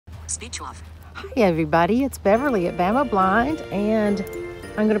Speech off. Hi everybody, it's Beverly at Bama Blind, and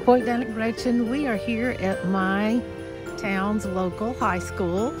I'm going to point down at Gretchen. We are here at my town's local high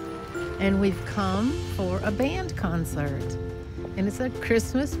school, and we've come for a band concert. And it's a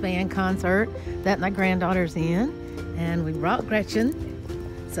Christmas band concert that my granddaughter's in, and we brought Gretchen.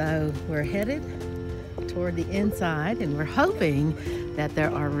 So we're headed toward the inside, and we're hoping that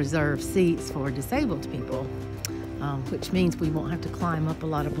there are reserved seats for disabled people. Which means we won't have to climb up a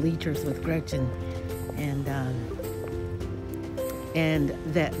lot of bleachers with Gretchen, and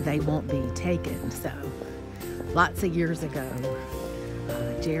that they won't be taken. So lots of years ago,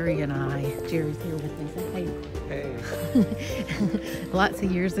 Jerry and I, Jerry's here with me, say hey. Hey. Lots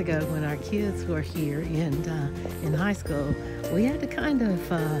of years ago when our kids were here in high school, we had to kind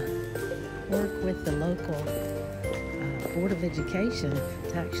of work with the local Board of Education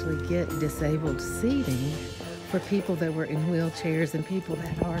to actually get disabled seating for people that were in wheelchairs and people that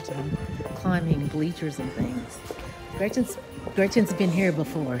had a hard time climbing bleachers and things. Gretchen's been here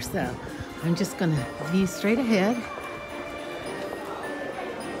before, so I'm just gonna view straight ahead.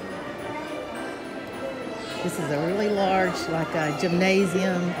 This is a really large, like a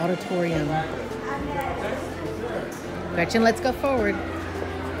gymnasium, auditorium. Gretchen, let's go forward.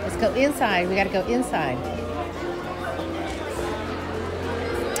 Let's go inside. We gotta go inside.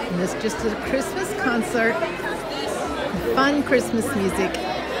 And this is just a Christmas concert. Fun Christmas music.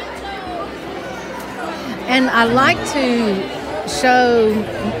 And I like to show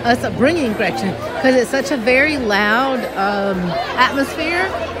us bringing Gretchen because it's such a very loud atmosphere,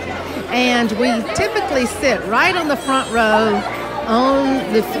 and we typically sit right on the front row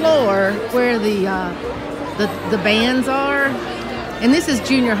on the floor where the bands are. And this is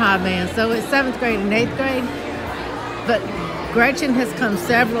junior high band, so it's 7th grade and 8th grade, but Gretchen has come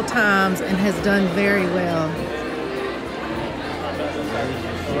several times and has done very well.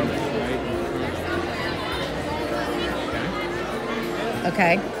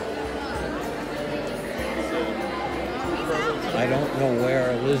 Okay. I don't know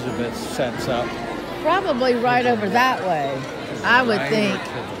where Elizabeth sets up. Probably right over that way, I would think.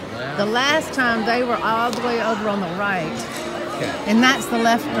 The last time they were all the way over on the right. Okay. And that's the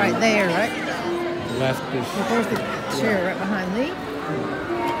left right there, right? Left is... There's the chair right behind me.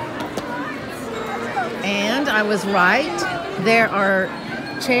 And I was right. There are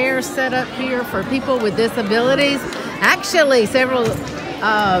chairs set up here for people with disabilities. Actually, several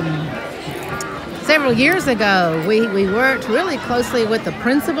years ago, we worked really closely with the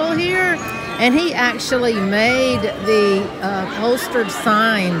principal here, and he actually made the upholstered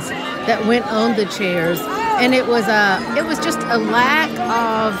signs that went on the chairs. And it was just a lack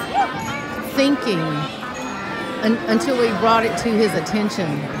of thinking until we brought it to his attention.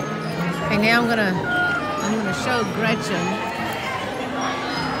 And now I'm gonna show Gretchen.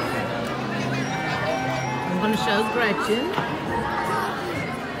 I'm gonna show Gretchen.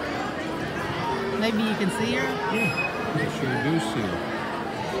 Maybe you can see her. Yeah, I sure do see her.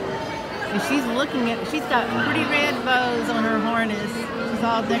 And she's looking at. She's got pretty red bows on her harness. She's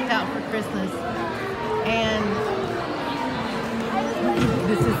all decked out for Christmas. And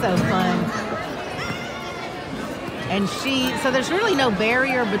this is so fun. And so there's really no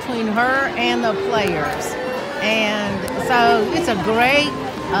barrier between her and the players. And so it's a great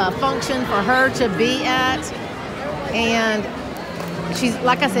function for her to be at. And she's,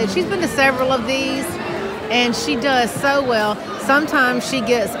 like I said, she's been to several of these, and she does so well. Sometimes she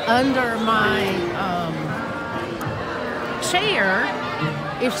gets under my chair.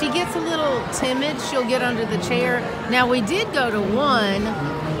 If she gets a little timid, she'll get under the chair. Now, we did go to one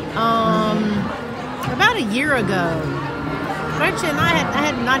about a year ago. Gretchen, I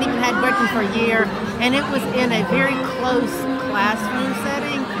had not even had Gretchen for a year, and it was in a very close classroom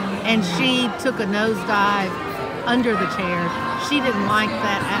setting, and she took a nosedive under the chair. She didn't like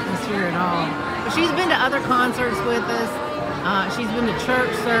that atmosphere at all. But she's been to other concerts with us. She's been to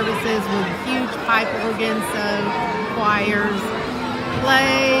church services with huge pipe organs, so choirs,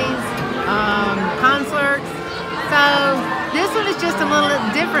 plays, concerts. So this one is just a little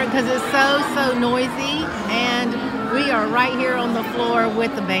different because it's so noisy, and we are right here on the floor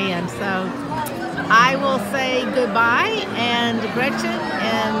with the band. So I will say goodbye, and Gretchen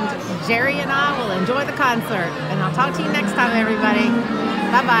and Jerry and I will enjoy the concert. And I'll talk to you next time, everybody.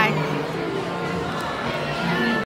 Bye-bye.